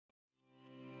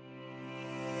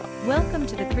Welcome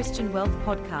to the Christian Wealth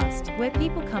Podcast, where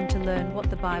people come to learn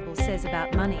what the Bible says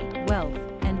about money, wealth,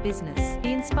 and business.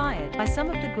 Be inspired by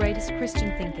some of the greatest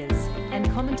Christian thinkers and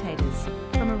commentators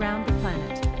from around the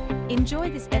planet. Enjoy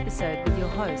this episode with your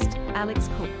host, Alex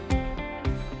Cook.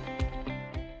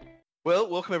 Well,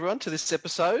 welcome everyone to this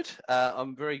episode.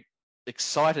 I'm very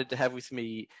excited to have with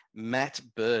me Matt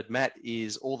Bird. Matt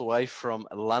is all the way from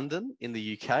London in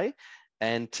the UK.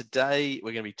 And today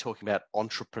we're going to be talking about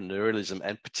entrepreneurialism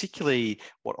and particularly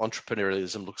what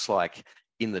entrepreneurialism looks like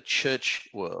in the church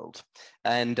world.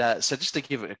 And so just to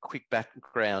give a quick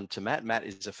background to Matt, Matt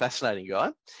is a fascinating guy.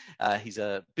 He's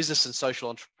a business and social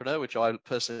entrepreneur, which I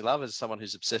personally love as someone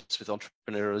who's obsessed with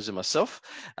entrepreneurialism myself.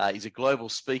 He's a global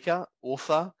speaker,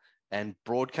 author, and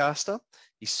broadcaster.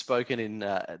 He's spoken in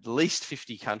at least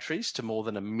 50 countries to more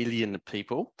than 1 million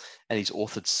people, and he's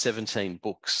authored 17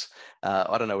 books.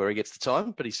 I don't know where he gets the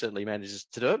time, but he certainly manages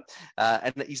to do it.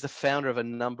 And he's the founder of a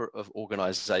number of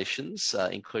organizations,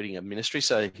 including a ministry.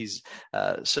 So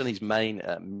certainly his main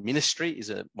ministry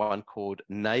is one called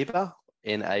NAYBA,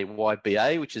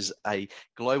 NAYBA, which is a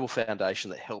global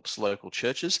foundation that helps local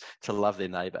churches to love their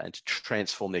neighbour and to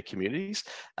transform their communities.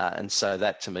 And so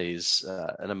that to me is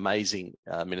an amazing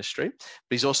ministry.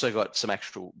 But he's also got some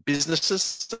actual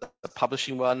businesses, a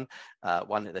publishing one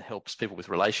that helps people with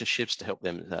relationships to help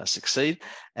them succeed.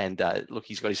 And look,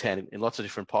 he's got his hand in lots of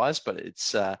different pies, but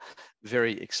it's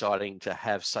very exciting to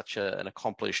have such an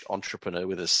accomplished entrepreneur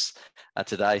with us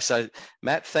today. So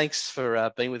Matt, thanks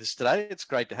for being with us today. It's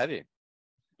great to have you.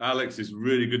 Alex, it's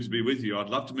really good to be with you. I'd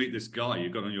love to meet this guy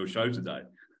you've got on your show today.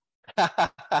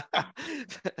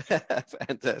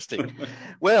 Fantastic.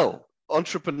 Well,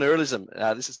 entrepreneurialism.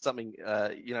 This is something,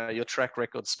 your track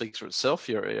record speaks for itself.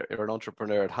 You're an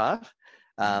entrepreneur at heart.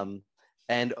 And,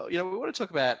 we want to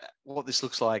talk about what this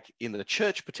looks like in the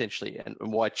church potentially and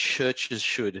why churches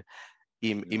should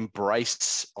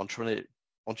embrace entrepreneurialism.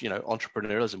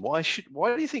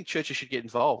 Why do you think churches should get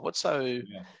involved? What's so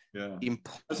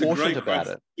important about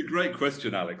it? It's a great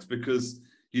question, Alex, because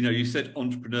you said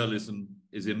entrepreneurialism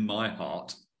is in my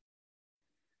heart.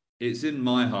 It's in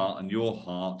my heart and your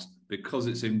heart because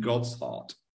it's in God's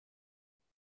heart.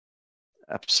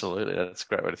 Absolutely, that's a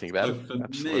great way to think about it. For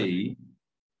me,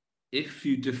 if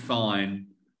you define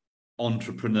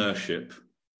entrepreneurship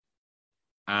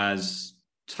as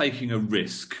taking a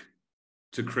risk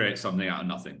to create something out of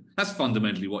nothing, that's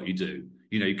fundamentally what you do.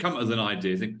 You come up with an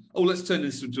idea, think, oh, let's turn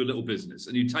this into a little business.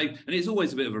 And and it's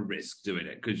always a bit of a risk doing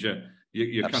it because you're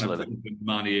kind of putting some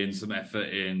money in, some effort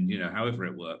in, however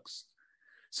it works.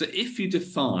 So if you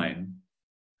define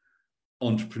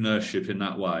entrepreneurship in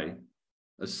that way,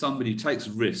 as somebody who takes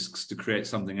risks to create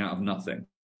something out of nothing,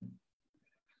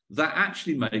 that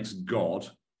actually makes God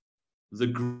the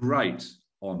great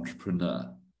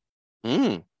entrepreneur.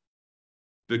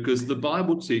 Because the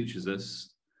Bible teaches us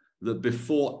that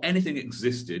before anything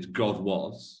existed, God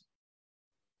was.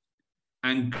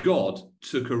 And God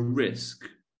took a risk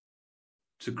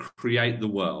to create the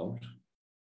world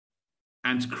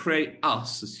and to create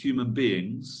us as human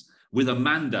beings with a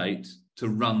mandate to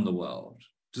run the world,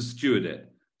 to steward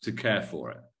it, to care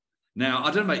for it. Now, I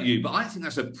don't know about you, but I think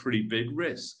that's a pretty big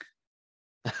risk.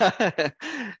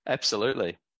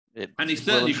 Absolutely. And he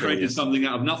certainly created something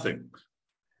out of nothing.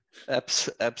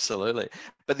 Absolutely.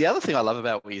 But the other thing I love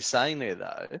about what you're saying there,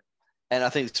 though, and I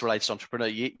think this relates to entrepreneur,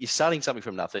 you're starting something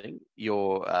from nothing.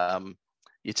 You're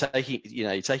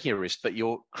taking a risk, but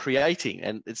you're creating,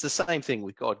 and it's the same thing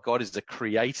with God. God is the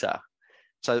creator.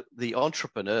 So the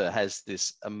entrepreneur has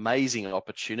this amazing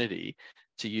opportunity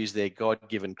to use their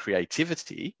God-given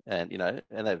creativity, and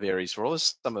and that varies for all of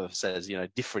us. Some of us has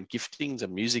different giftings, a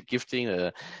music gifting,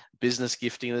 a business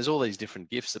gifting. There's all these different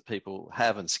gifts that people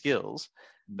have and skills,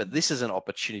 but this is an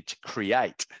opportunity to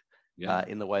create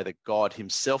in the way that God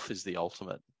Himself is the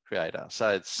ultimate creator. So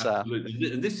it's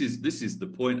absolutely. And this is the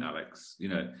point, Alex.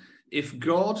 If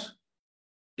God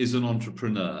is an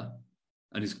entrepreneur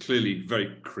and is clearly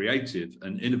very creative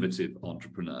and innovative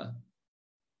entrepreneur,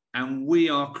 and we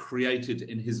are created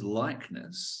in His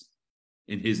likeness,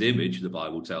 in His image, the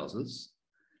Bible tells us,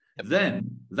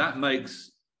 then that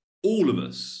makes all of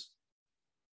us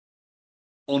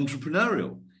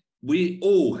entrepreneurial. We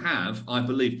all have, I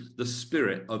believe, the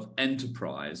spirit of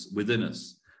enterprise within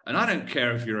us. And I don't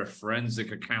care if you're a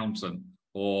forensic accountant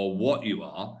or what you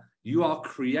are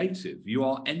creative, you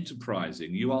are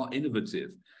enterprising, you are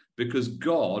innovative, because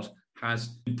God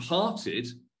has imparted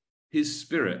His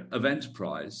spirit of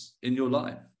enterprise in your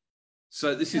life.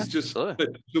 So this is just, so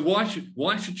why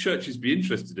should churches be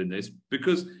interested in this?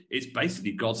 Because it's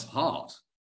basically God's heart.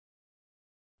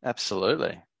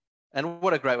 Absolutely. And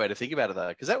what a great way to think about it, though,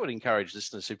 because that would encourage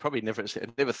listeners who probably never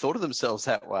thought of themselves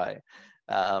that way.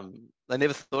 They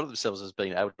never thought of themselves as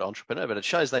being able to entrepreneur, but it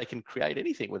shows they can create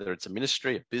anything, whether it's a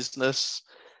ministry, a business.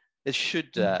 It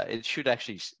should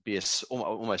actually be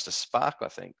almost a spark, I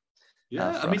think, for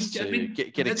us to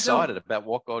get excited about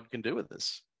what God can do with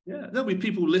this. Yeah, there'll be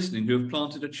people listening who have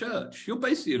planted a church. You're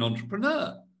basically an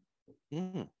entrepreneur.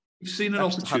 Mm. You've seen an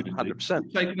opportunity. 100%.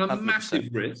 You've taken a 100%. Massive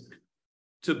risk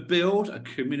to build a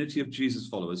community of Jesus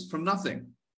followers from nothing.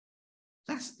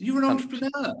 You're an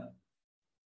entrepreneur.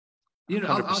 You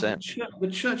know, the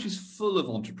church is full of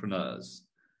entrepreneurs.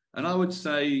 And I would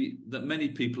say that many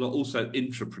people are also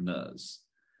intrapreneurs.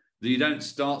 That you don't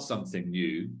start something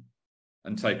new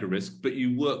and take a risk, but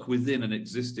you work within an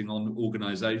existing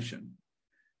organization.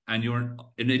 And you're an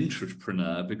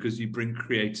intrapreneur because you bring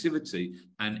creativity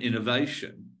and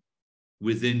innovation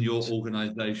within your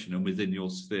organization and within your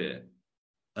sphere.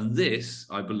 And this,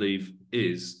 I believe,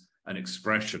 is an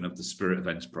expression of the spirit of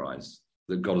enterprise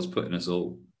that God has put in us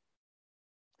all.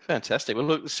 Fantastic. Well,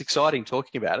 look, it's exciting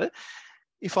talking about it.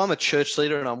 If I'm a church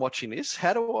leader and I'm watching this,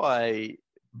 how do I,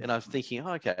 and I'm thinking,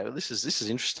 okay, well, this is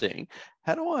interesting.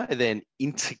 How do I then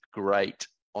integrate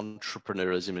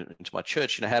entrepreneurism into my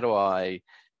church? You know, how do I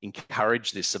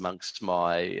encourage this amongst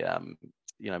my,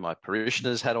 my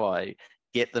parishioners? How do I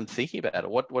get them thinking about it?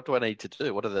 What do I need to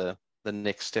do? What are the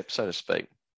next steps, so to speak?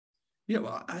 Yeah,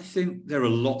 well, I think there are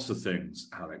lots of things,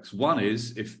 Alex. One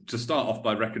is to start off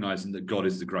by recognizing that God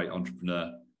is the great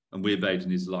entrepreneur and we are made in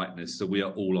his likeness, so we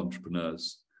are all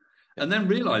entrepreneurs. And then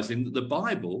realizing that the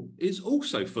Bible is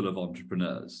also full of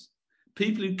entrepreneurs,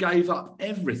 people who gave up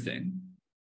everything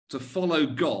to follow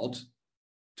God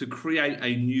to create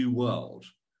a new world.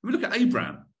 I mean, look at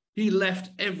Abraham. He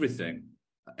left everything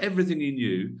he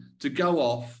knew to go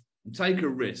off and take a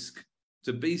risk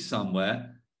to be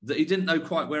somewhere that he didn't know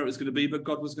quite where it was going to be, but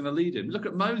God was going to lead him. Look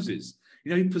at Moses.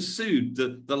 You know, he pursued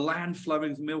the land flowing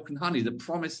with milk and honey, the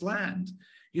promised land.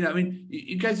 You know, I mean,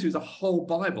 you go through the whole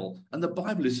Bible, and the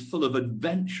Bible is full of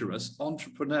adventurous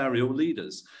entrepreneurial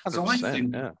leaders. So I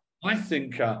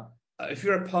think if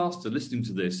you're a pastor listening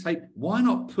to this, hey, why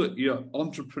not put your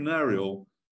entrepreneurial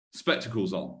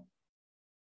spectacles on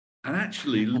and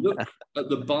actually look at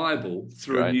the Bible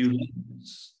through a new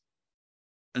lens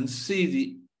and see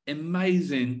the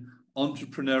amazing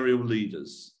entrepreneurial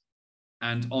leaders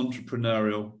and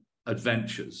entrepreneurial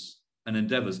adventures and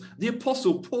endeavors. The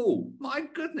Apostle Paul, my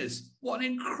goodness, what an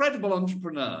incredible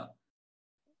entrepreneur.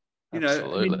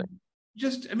 Absolutely.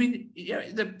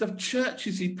 The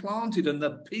churches he planted and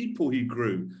the people he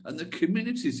grew and the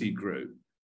communities he grew.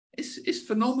 It's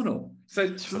phenomenal. So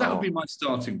that would be my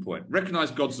starting point. Recognize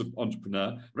God's an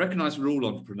entrepreneur, recognize we're all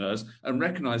entrepreneurs, and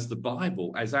recognize the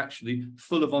Bible as actually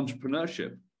full of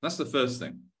entrepreneurship. That's the first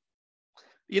thing.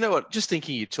 You know what? Just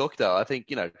thinking you talk, though, I think,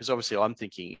 because obviously I'm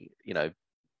thinking,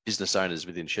 business owners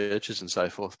within churches and so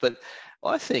forth. But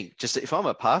I think just if I'm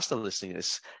a pastor listening to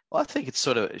this, I think it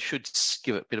should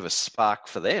give a bit of a spark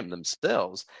for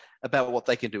themselves about what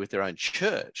they can do with their own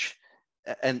church.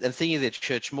 And thinking of their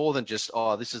church more than just,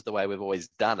 this is the way we've always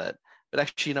done it. But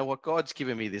actually, what? God's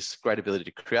given me this great ability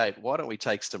to create. Why don't we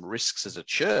take some risks as a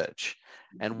church?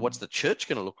 And what's the church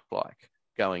going to look like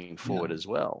going forward as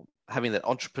well? Having that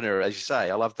entrepreneur, as you say,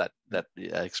 I love that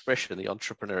expression, the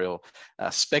entrepreneurial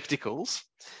spectacles.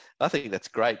 I think that's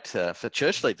great for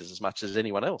church leaders as much as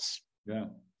anyone else. Yeah.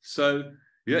 So,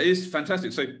 it's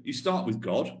fantastic. So you start with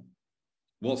God.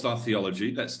 What's our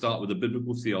theology? Let's start with a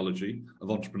biblical theology of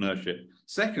entrepreneurship.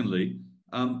 Secondly,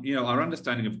 our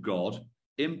understanding of God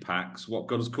impacts what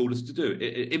God has called us to do.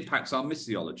 It impacts our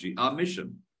missiology, our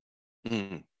mission.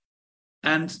 Mm.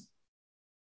 And,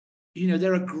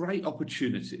 there are great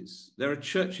opportunities. There are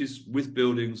churches with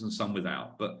buildings and some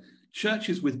without, but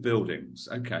churches with buildings,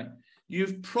 okay,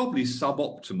 you've probably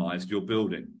sub-optimized your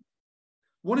building.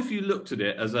 What if you looked at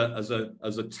it as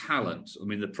a talent? I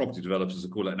mean, the property developers will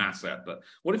call it an asset, but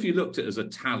what if you looked at it as a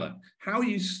talent? How are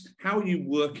you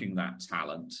working that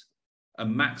talent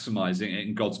and maximizing it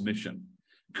in God's mission?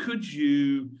 Could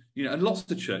you, and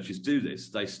lots of churches do this.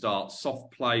 They start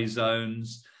soft play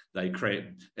zones. They create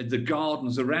the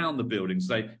gardens around the buildings.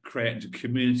 They create into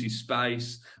community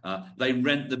space. They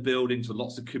rent the building to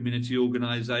lots of community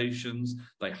organizations.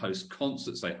 They host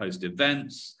concerts. They host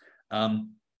events.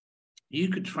 You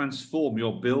could transform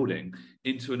your building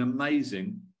into an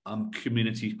amazing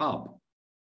community hub.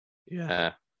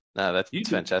 Yeah, no, that's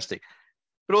fantastic.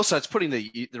 But also it's putting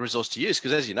the resource to use,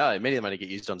 because as you know, many of them only get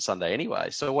used on Sunday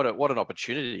anyway. So what an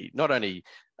opportunity. Not only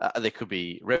there could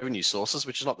be revenue sources,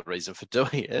 which is not the reason for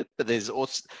doing it, but there's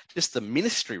also just the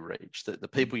ministry reach, the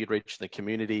people you'd reach in the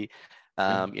community.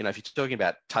 You know, if you're talking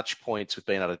about touch points with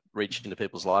being able to reach into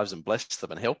people's lives and bless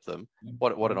them and help them,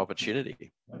 what an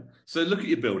opportunity. So look at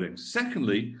your buildings.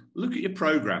 Secondly, look at your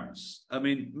programs. I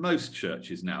mean, most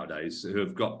churches nowadays who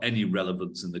have got any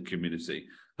relevance in the community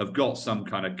have got some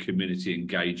kind of community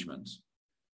engagement,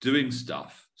 doing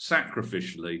stuff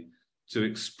sacrificially to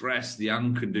express the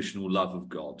unconditional love of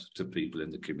God to people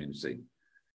in the community.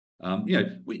 You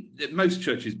know, most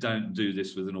churches don't do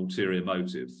this with an ulterior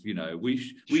motive. You know,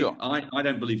 Sure. I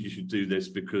don't believe you should do this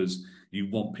because you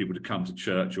want people to come to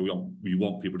church or you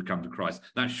want people to come to Christ.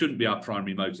 That shouldn't be our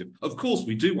primary motive. Of course,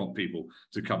 we do want people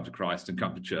to come to Christ and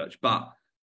come to church, but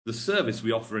the service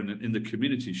we offer in the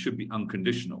community should be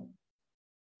unconditional,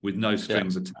 with no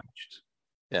strings attached.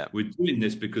 Yeah, we're doing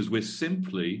this because we're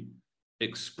simply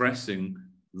expressing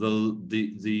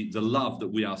the love that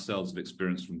we ourselves have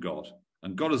experienced from God.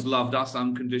 And God has loved us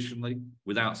unconditionally,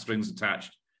 without strings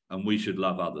attached, and we should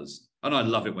love others. And I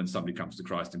love it when somebody comes to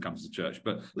Christ and comes to church,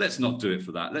 but let's not do it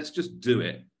for that. Let's just do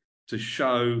it to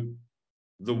show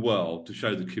the world, to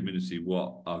show the community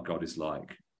what our God is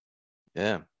like.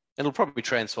 Yeah. It'll probably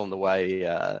transform the way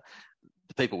the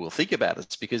people will think about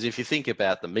us, because if you think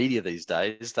about the media these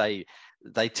days,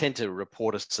 they tend to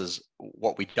report us as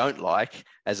what we don't like,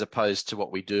 as opposed to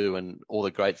what we do and all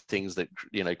the great things that,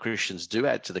 you know, Christians do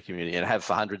add to the community and have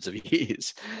for hundreds of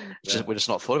years. We're just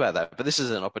not thought about that. But this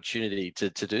is an opportunity to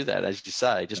do that, as you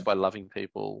say, just by loving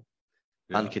people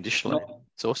unconditionally.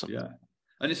 It's awesome. Yeah.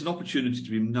 And it's an opportunity to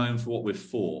be known for what we're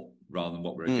for rather than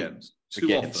what we're against.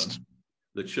 Too often,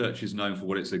 the church is known for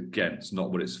what it's against,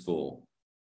 not what it's for.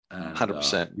 And,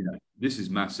 100%. You know, this is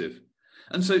massive.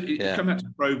 And so come back to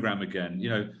the program again. You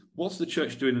know, what's the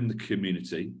church doing in the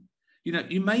community? You know,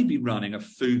 you may be running a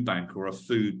food bank or a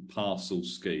food parcel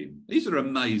scheme. These are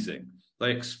amazing.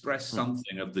 They express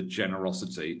something of the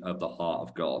generosity of the heart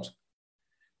of God.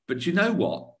 But you know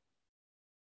what?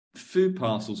 Food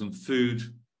parcels and food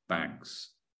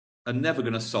banks are never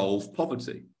going to solve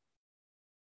poverty.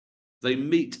 They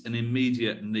meet an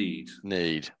immediate need.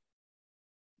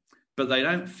 But they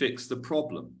don't fix the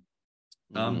problem.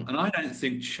 And I don't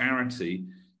think charity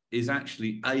is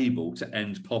actually able to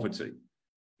end poverty.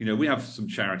 You know, we have some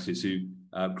charities who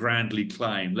grandly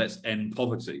claim, let's end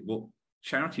poverty. Well,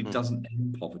 charity doesn't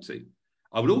end poverty.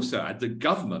 I would also add that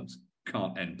government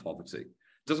can't end poverty.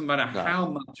 It doesn't matter how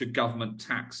much a government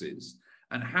taxes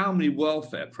and how many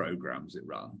welfare programs it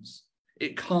runs,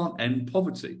 it can't end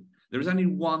poverty. There is only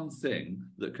one thing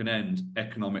that can end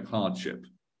economic hardship.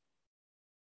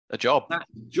 A job. That's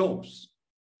jobs.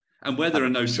 And where there are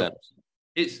no 100%. Jobs,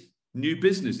 it's new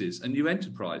businesses and new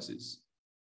enterprises.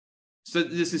 So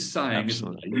this is saying,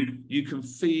 isn't it? You can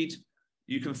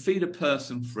feed a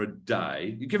person for a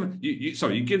day. You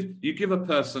give a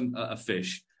person a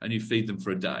fish and you feed them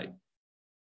for a day.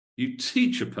 You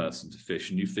teach a person to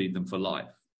fish and you feed them for life.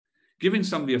 Giving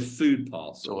somebody a food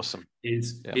parcel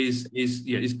is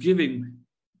giving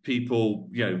people,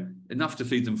 you know, enough to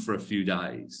feed them for a few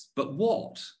days. But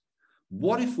what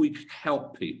if we could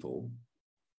help people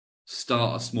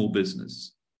start a small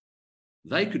business?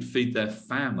 They could feed their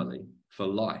family for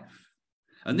life.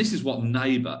 And this is what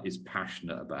Neighbour is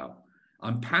passionate about.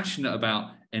 I'm passionate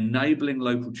about enabling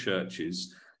local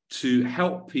churches to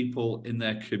help people in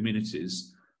their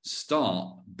communities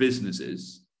start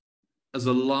businesses as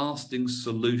a lasting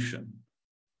solution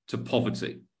to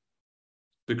poverty.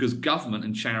 Because government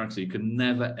and charity can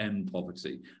never end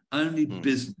poverty. Only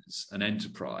business and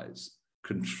enterprise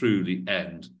can truly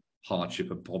end hardship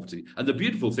and poverty. And the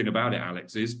beautiful thing about it,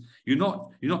 Alex, is you're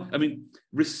not, I mean,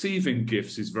 receiving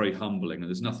gifts is very humbling and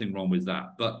there's nothing wrong with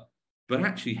that. But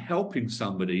actually helping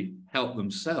somebody help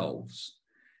themselves,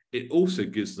 it also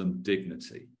gives them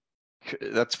dignity.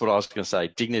 That's what I was going to say.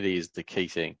 Dignity is the key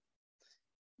thing.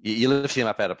 You're lifting them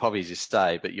up out of poverty, as you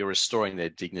say, but you're restoring their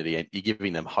dignity and you're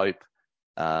giving them hope,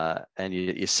 and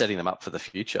you're setting them up for the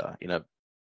future in a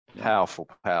powerful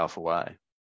way.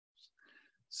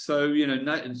 So, you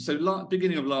know,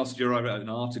 beginning of last year, I wrote an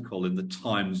article in the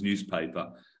Times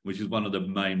newspaper, which is one of the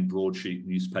main broadsheet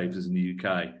newspapers in the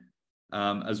UK,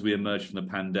 as we emerged from the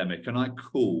pandemic. And I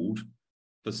called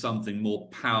for something more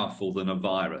powerful than a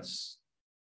virus.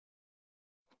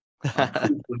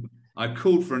 I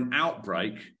called for an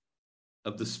outbreak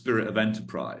of the spirit of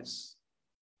enterprise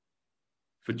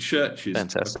for churches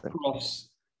across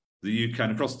the UK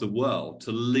and across the world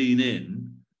to lean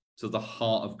in to the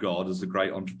heart of God as a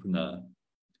great entrepreneur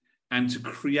and to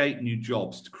create new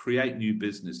jobs, to create new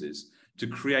businesses, to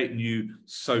create new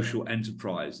social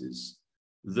enterprises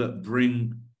that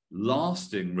bring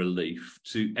lasting relief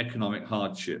to economic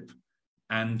hardship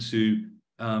and to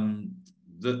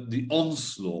the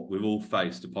onslaught we've all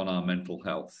faced upon our mental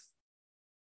health.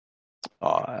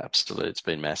 Oh, absolutely. It's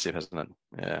been massive, hasn't it?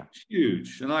 Yeah.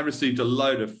 Huge. And I received a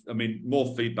load of,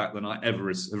 more feedback than I ever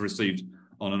have received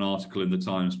on an article in the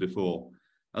Times before.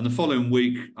 And the following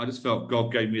week, I just felt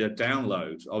God gave me a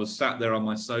download. I was sat there on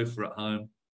my sofa at home.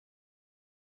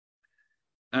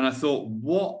 And I thought,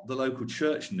 what the local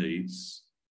church needs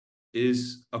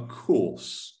is a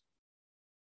course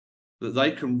that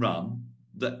they can run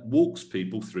that walks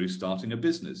people through starting a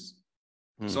business.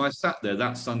 So I sat there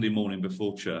that Sunday morning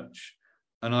before church,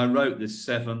 and I wrote this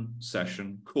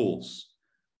 7-session course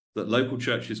that local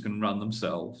churches can run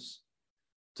themselves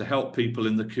to help people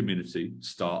in the community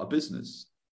start a business.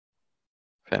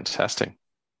 Fantastic.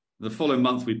 The following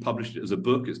month, we published it as a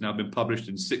book. It's now been published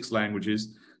in 6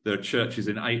 languages. There are churches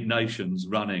in 8 nations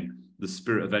running the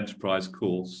Spirit of Enterprise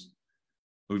course.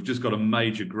 We've just got a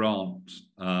major grant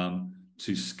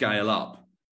to scale up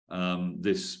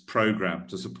this program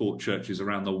to support churches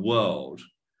around the world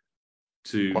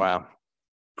to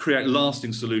create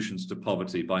lasting solutions to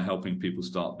poverty by helping people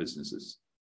start businesses.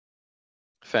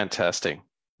 Fantastic.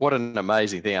 What an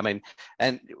amazing thing. I mean,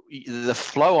 and the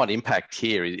flow-on impact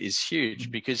here is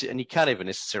huge because, and you can't even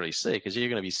necessarily see because you're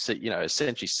going to be,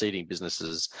 essentially seeding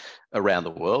businesses around the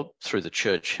world through the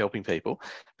church, helping people.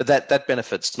 But that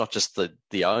benefits not just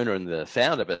the owner and the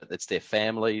founder, but it's their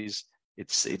families,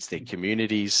 it's their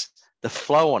communities. The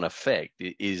flow-on effect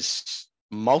is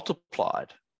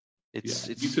multiplied. It's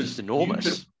just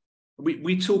enormous.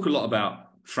 We talk a lot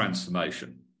about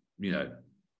transformation,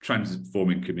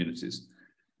 transforming communities.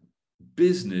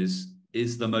 Business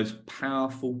is the most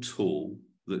powerful tool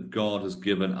that God has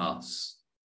given us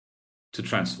to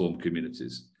transform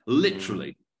communities.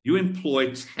 Literally, you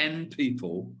employ 10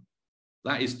 people,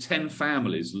 that is 10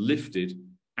 families lifted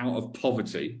out of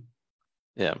poverty.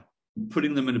 Yeah.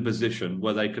 Putting them in a position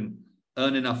where they can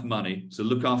earn enough money to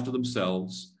look after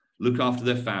themselves, look after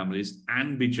their families,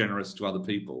 and be generous to other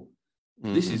people.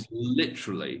 This is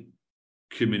literally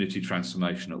community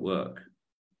transformation at work.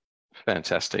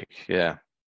 Fantastic. Yeah.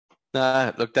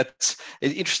 No, look, that's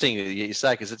interesting that you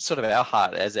say, because it's sort of our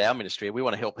heart as our ministry. We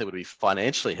want to help people to be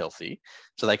financially healthy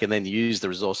so they can then use the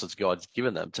resources God's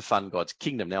given them to fund God's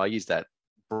kingdom. Now, I use that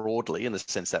broadly in the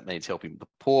sense that means helping the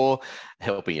poor,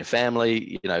 helping your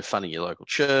family, funding your local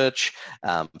church,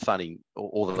 funding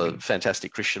all the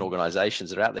fantastic Christian organizations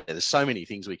that are out there. There's so many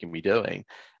things we can be doing.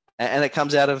 And it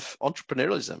comes out of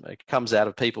entrepreneurialism. It comes out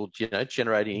of people,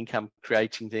 generating income,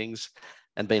 creating things,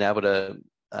 and being able to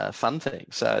fund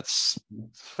things. So it's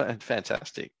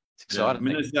fantastic. It's exciting.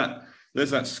 Yeah,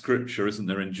 there's that scripture, isn't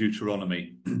there, in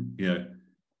Deuteronomy?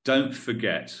 Don't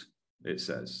forget, it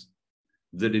says,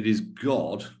 that it is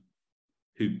God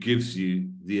who gives you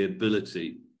the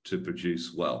ability to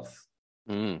produce wealth.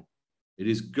 It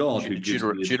is God who gives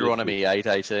you Deuteronomy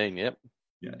 8:18. Yep.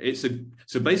 Yeah,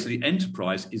 so basically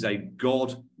enterprise is a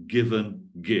God-given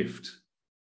gift.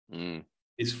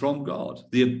 It's from God.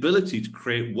 The ability to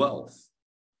create wealth,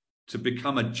 to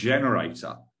become a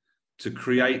generator, to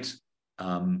create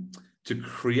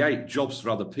jobs for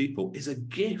other people is a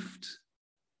gift.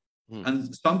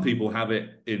 And some people have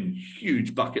it in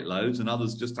huge bucket loads and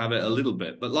others just have it a little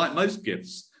bit. But like most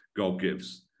gifts God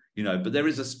gives, but there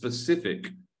is a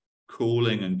specific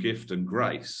calling and gift and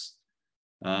grace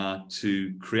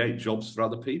to create jobs for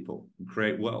other people and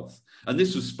create wealth. And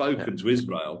this was spoken to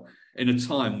Israel in a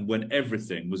time when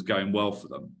everything was going well for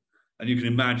them. And you can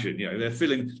imagine, they're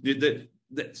feeling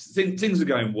that things are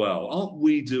going well. Aren't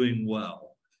we doing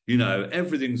well?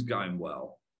 Everything's going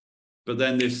well. But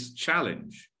then this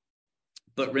challenge.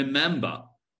 But remember,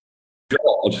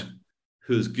 God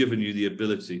has given you the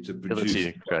ability to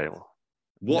produce.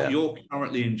 What you're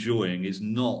currently enjoying is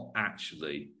not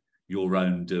actually your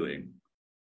own doing.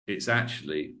 It's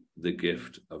actually the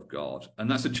gift of God.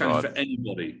 And that's a challenge for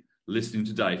anybody listening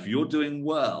today. If you're doing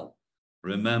well,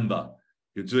 remember,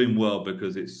 you're doing well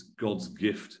because it's God's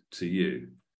gift to you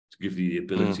to give you the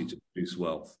ability to produce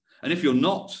wealth. And if you're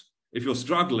not, if you're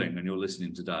struggling and you're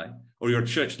listening today, or you're a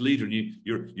church leader and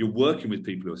you're working with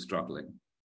people who are struggling,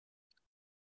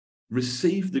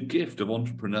 receive the gift of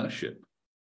entrepreneurship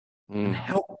and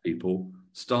help people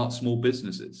start small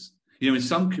businesses. In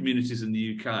some communities in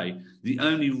the UK, the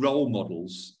only role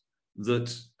models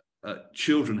that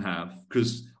children have,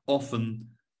 because often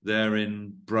they're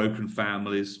in broken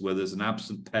families where there's an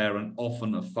absent parent,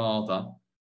 often a father.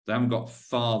 They haven't got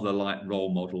father-like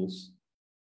role models.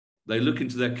 They look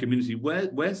into their community.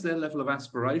 Where's their level of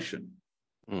aspiration?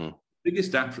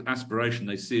 Biggest aspiration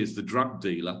they see is the drug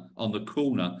dealer on the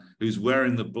corner who's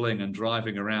wearing the bling and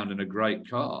driving around in a great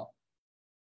car.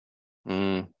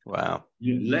 Wow.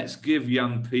 Let's give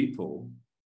young people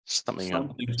something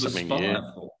to aspire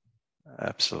new. for.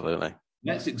 Absolutely.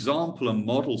 let's example and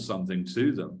model something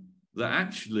to them, that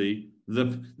actually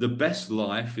the best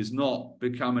life is not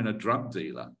becoming a drug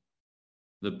dealer.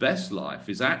 The best life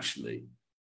is actually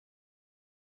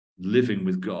living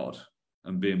with God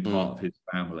and being part of his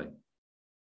family.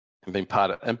 And being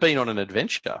part of, and being on an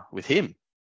adventure with him.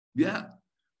 Yeah.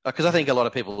 Because I think a lot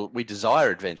of people, we desire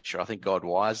adventure. I think God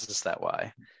wires us that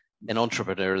way. And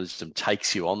entrepreneurialism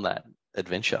takes you on that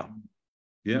adventure.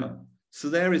 Yeah. So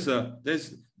there's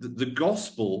the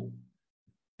gospel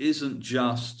isn't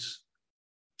just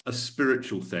a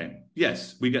spiritual thing.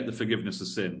 Yes, we get the forgiveness of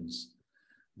sins,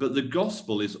 but the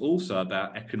gospel is also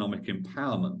about economic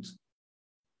empowerment.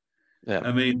 Yeah.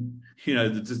 I mean, you know,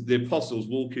 the apostles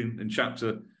walking in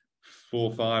chapter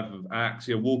 4 or 5 of Acts,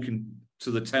 walking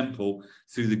to the temple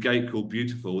through the gate called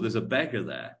Beautiful. There's a beggar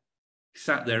there. He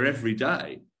sat there every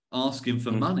day asking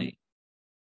for money.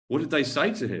 What did they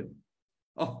say to him?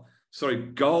 Oh, sorry,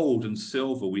 gold and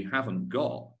silver we haven't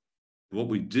got. What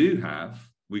we do have,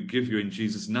 we give you in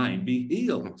Jesus' name, be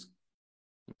healed.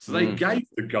 So they gave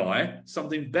the guy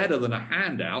something better than a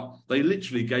handout. They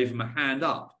literally gave him a hand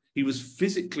up. He was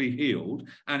physically healed,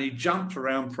 and he jumped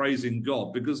around praising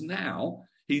God because now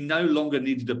he no longer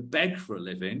needed to beg for a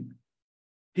living.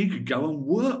 He could go and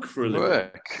work for a living.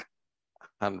 Work.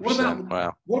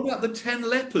 100%. What about the 10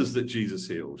 lepers that Jesus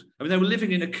healed? I mean, they were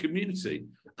living in a community,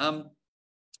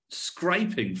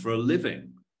 scraping for a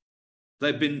living.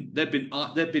 They've been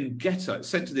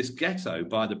sent to this ghetto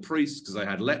by the priests because they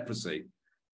had leprosy,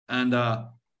 and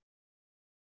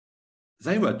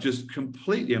they were just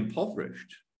completely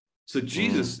impoverished. So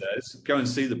Jesus says, go and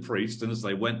see the priest. And as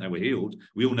they went, they were healed.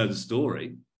 We all know the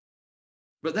story.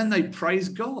 But then they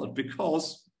praised God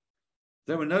because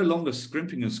they were no longer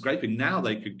scrimping and scraping. Now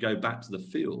they could go back to the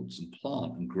fields and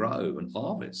plant and grow and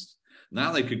harvest.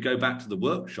 Now they could go back to the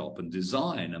workshop and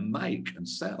design and make and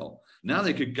sell. Now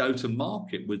they could go to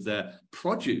market with their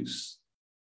produce.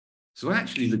 So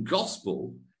actually the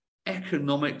gospel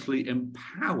economically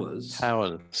empowers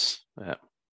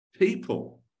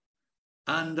people.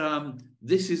 And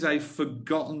this is a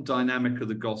forgotten dynamic of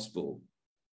the gospel.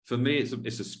 For me,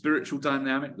 it's a spiritual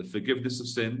dynamic, the forgiveness of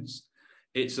sins.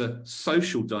 It's a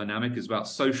social dynamic. It's about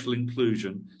social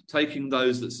inclusion, taking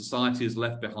those that society has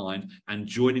left behind and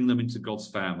joining them into God's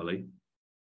family.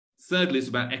 Thirdly, it's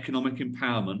about economic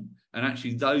empowerment, and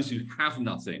actually those who have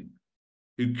nothing,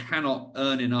 who cannot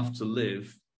earn enough to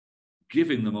live,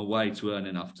 giving them a way to earn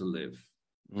enough to live.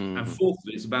 And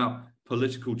fourthly, it's about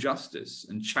political justice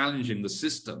and challenging the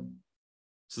system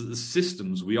so that the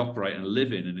systems we operate and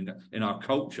live in and in our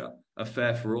culture are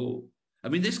fair for all. I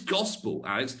mean, this gospel,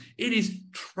 Alex, it is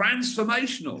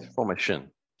transformational. For mission.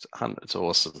 It's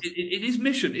awesome. It is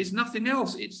mission. It's nothing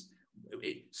else.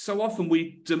 So often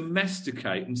we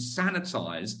domesticate and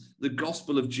sanitize the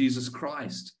gospel of Jesus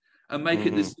Christ and make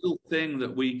it this little thing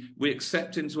that we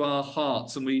accept into our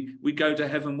hearts, and we go to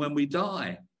heaven when we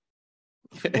die.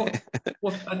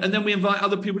 And then we invite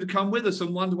other people to come with us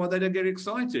and wonder why they don't get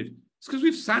excited. It's because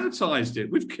we've sanitized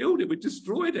it, we've killed it, we've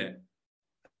destroyed it.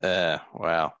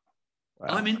 Wow.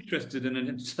 I'm interested in an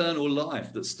eternal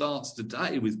life that starts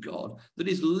today with God, that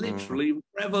is literally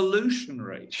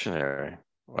revolutionary.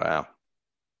 Wow.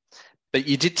 But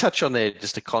you did touch on there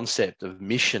just a concept of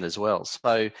mission as well.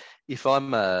 So if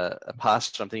I'm a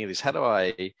pastor, I'm thinking of this, how do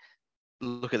I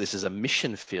look at this as a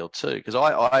mission field too? Because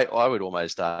I would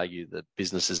almost argue that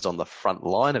business is on the front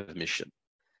line of mission.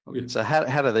 Okay. So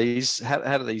how do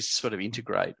these sort of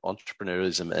integrate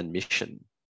entrepreneurialism and mission?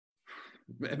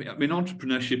 I mean,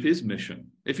 entrepreneurship is mission.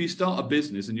 If you start a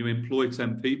business and you employ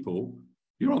 10 people,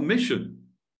 you're on mission.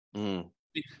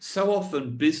 So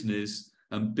often business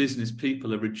and business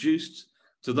people are reduced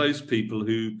to those people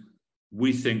who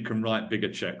we think can write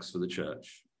bigger checks for the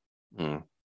church. No.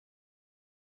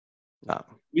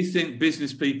 We think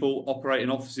business people operate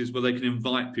in offices where they can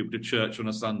invite people to church on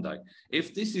a Sunday.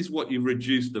 If this is what you've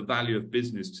reduced the value of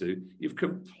business to, you've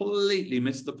completely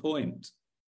missed the point.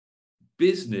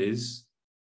 Business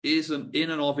isn't in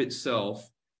and of itself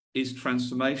is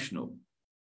transformational.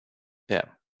 Yeah.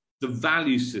 The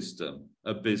value system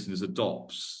a business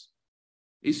adopts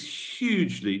is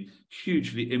hugely,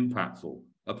 hugely impactful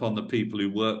upon the people who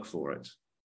work for it.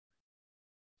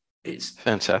 It's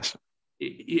fantastic.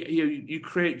 You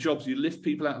create jobs, you lift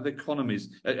people out of economies,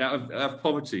 out of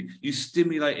poverty, you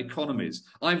stimulate economies.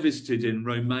 I visited in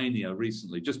Romania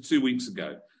recently, just 2 weeks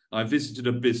ago. I visited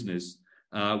a business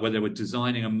where they were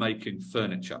designing and making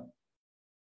furniture.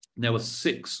 And there were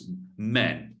 6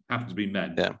 men, happened to be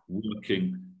men,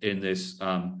 working in this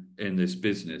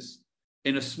business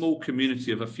in a small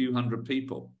community of a few hundred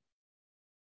people.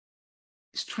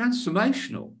 It's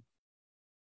transformational.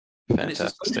 And it's a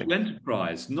Fantastic. social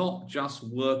enterprise, not just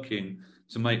working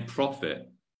to make profit,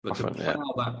 but to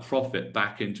plow that profit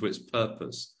back into its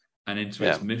purpose and into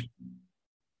its mission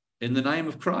in the name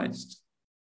of Christ.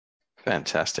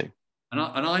 Fantastic. And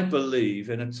I believe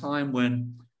in a time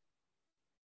when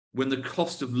the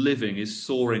cost of living is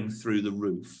soaring through the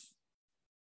roof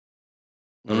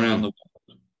around the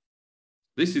world.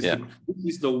 This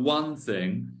is the one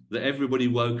thing that everybody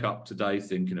woke up today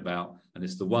thinking about, and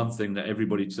it's the one thing that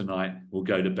everybody tonight will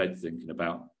go to bed thinking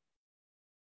about.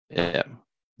 Yeah.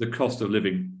 The cost of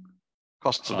living.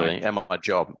 Cost of living, and my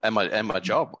job. And my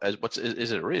job.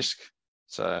 Is it a risk?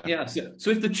 So yeah. So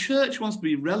if the church wants to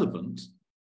be relevant,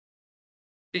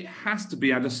 it has to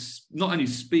be able to not only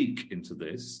speak into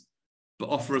this, but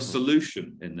offer a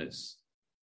solution in this.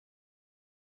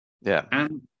 Yeah.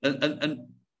 And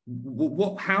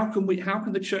how can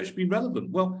the church be relevant?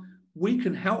 Well, we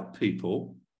can help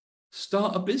people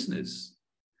start a business.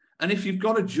 And if you've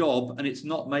got a job and it's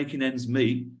not making ends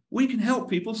meet, we can help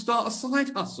people start a side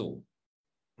hustle.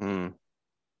 Mm.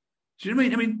 Do you know what I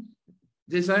mean? I mean,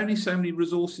 there's only so many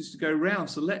resources to go around.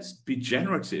 So let's be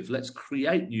generative. Let's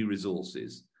create new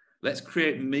resources. Let's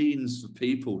create means for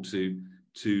people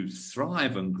to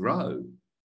thrive and grow.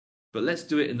 But let's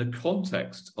do it in the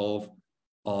context of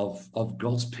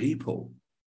God's people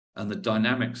and the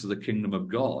dynamics of the kingdom of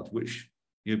God, which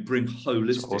bring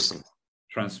holistic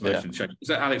transformation change.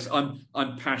 So, Alex,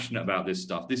 I'm passionate about this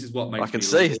stuff. This is what makes I can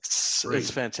see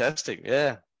it's fantastic.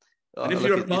 Yeah. And if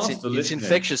you're a pastor, it's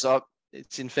infectious.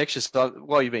 It's infectious.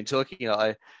 While you've been talking,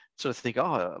 I sort of think,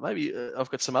 maybe I've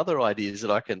got some other ideas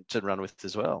that I can run with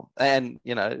as well. And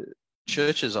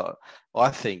churches, I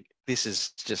think this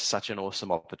is just such an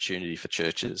awesome opportunity for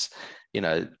churches.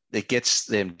 It gets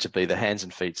them to be the hands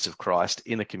and feet of Christ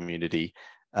in the community,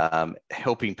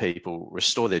 helping people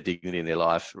restore their dignity in their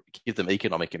life, give them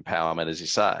economic empowerment, as you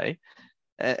say,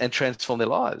 and transform their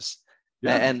lives.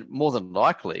 Yeah. And more than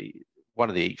likely, one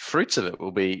of the fruits of it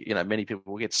will be, many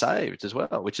people will get saved as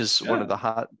well, which is one of the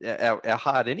our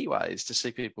heart anyways, to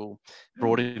see people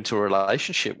brought into a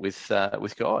relationship with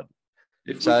God.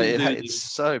 It's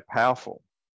so powerful.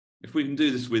 If we can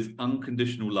do this with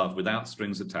unconditional love, without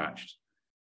strings attached,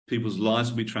 people's lives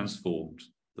will be transformed.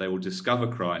 They will discover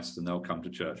Christ and they'll come to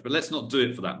church. But let's not do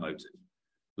it for that motive.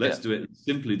 Let's do it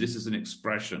simply. This is an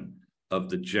expression of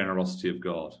the generosity of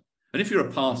God. And if you're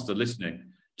a pastor listening,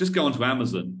 just go onto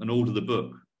Amazon and order the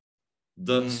book,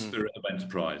 The Spirit of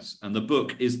Enterprise. And the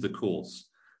book is the course.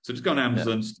 So just go on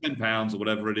Amazon, it's £10 or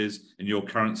whatever it is in your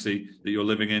currency that you're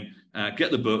living in.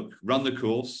 Get the book, run the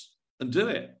course, and do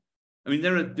it. I mean,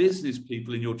 there are business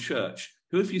people in your church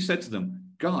who, if you said to them,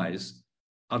 guys,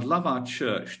 I'd love our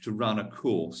church to run a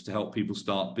course to help people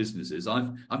start businesses.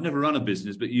 I've never run a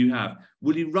business, but you have.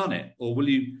 Will you run it, or will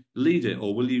you lead it,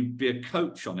 or will you be a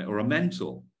coach on it or a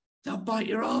mentor? They'll bite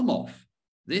your arm off.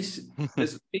 There's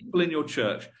people in your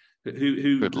church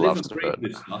who live and breathe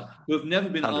this stuff, who have never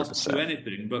been 100%. Asked to do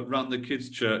anything but run the kids'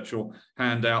 church or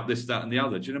hand out this, that, and the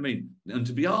other. Do you know what I mean? And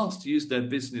to be asked to use their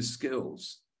business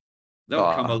skills,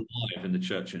 they'll come alive in the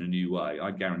church in a new way.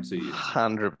 I guarantee you.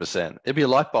 100%. It'd be a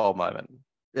light bulb moment.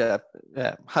 Yeah,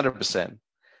 100%.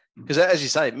 Because as you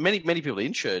say, many people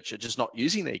in church are just not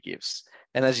using their gifts.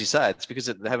 And as you say, it's because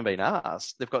they haven't been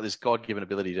asked. They've got this God-given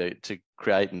ability to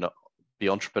create and be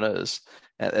entrepreneurs,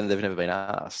 and they've never been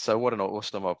asked. So what an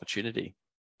awesome opportunity.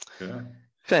 Yeah.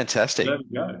 Fantastic. There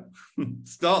we go.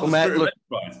 Start the Spirit of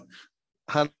Enterprise.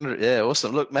 100, yeah,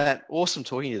 awesome. Look, Matt, awesome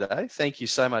talking to you today. Thank you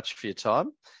so much for your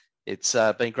time. It's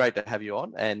been great to have you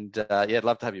on, and I'd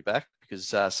love to have you back,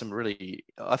 because some really,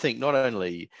 I think not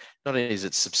only is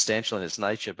it substantial in its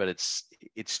nature, but it's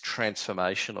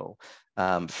transformational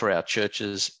for our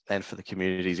churches and for the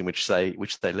communities in which they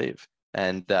live.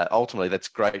 And ultimately, that's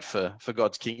great for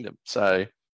God's kingdom. So,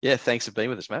 thanks for being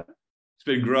with us, Matt. It's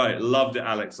been great. Loved it,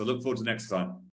 Alex. I look forward to next time.